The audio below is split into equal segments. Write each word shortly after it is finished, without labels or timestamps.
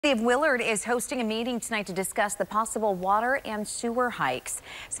The city of Willard is hosting a meeting tonight to discuss the possible water and sewer hikes.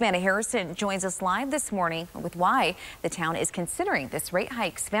 Savannah Harrison joins us live this morning with why the town is considering this rate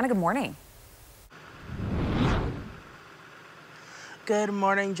hike. Savannah, good morning. Good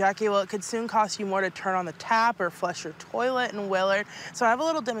morning, Jackie. Well, it could soon cost you more to turn on the tap or flush your toilet in Willard. So I have a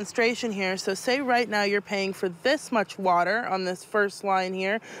little demonstration here. So say right now you're paying for this much water on this first line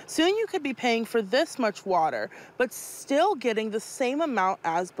here. Soon you could be paying for this much water, but still getting the same amount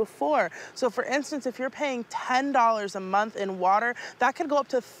as before. So for instance, if you're paying $10 a month in water, that could go up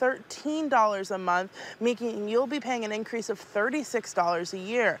to $13 a month, making you'll be paying an increase of $36 a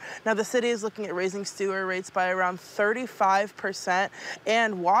year. Now the city is looking at raising sewer rates by around 35%.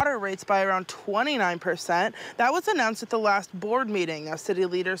 And water rates by around 29%. That was announced at the last board meeting. Now, city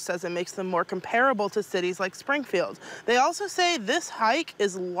leaders says it makes them more comparable to cities like Springfield. They also say this hike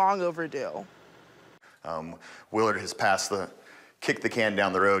is long overdue. Willard has passed the kick the can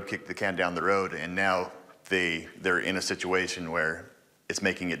down the road, and now they're in a situation where it's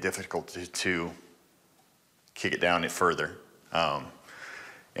making it difficult to kick it down further.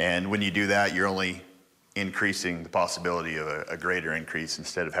 And when you do that, you're only increasing the possibility of a greater increase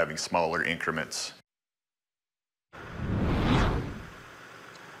instead of having smaller increments.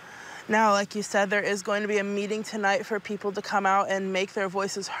 Now, like you said, there is going to be a meeting tonight for people to come out and make their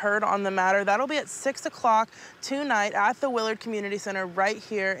voices heard on the matter. That'll be at 6 o'clock tonight at the Willard Community Center right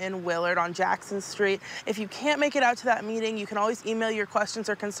here in Willard on Jackson Street. If you can't make it out to that meeting, you can always email your questions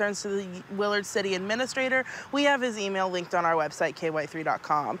or concerns to the Willard City Administrator. We have his email linked on our website,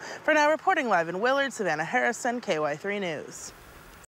 ky3.com. For now, reporting live in Willard, Savannah Harrison, KY3 News.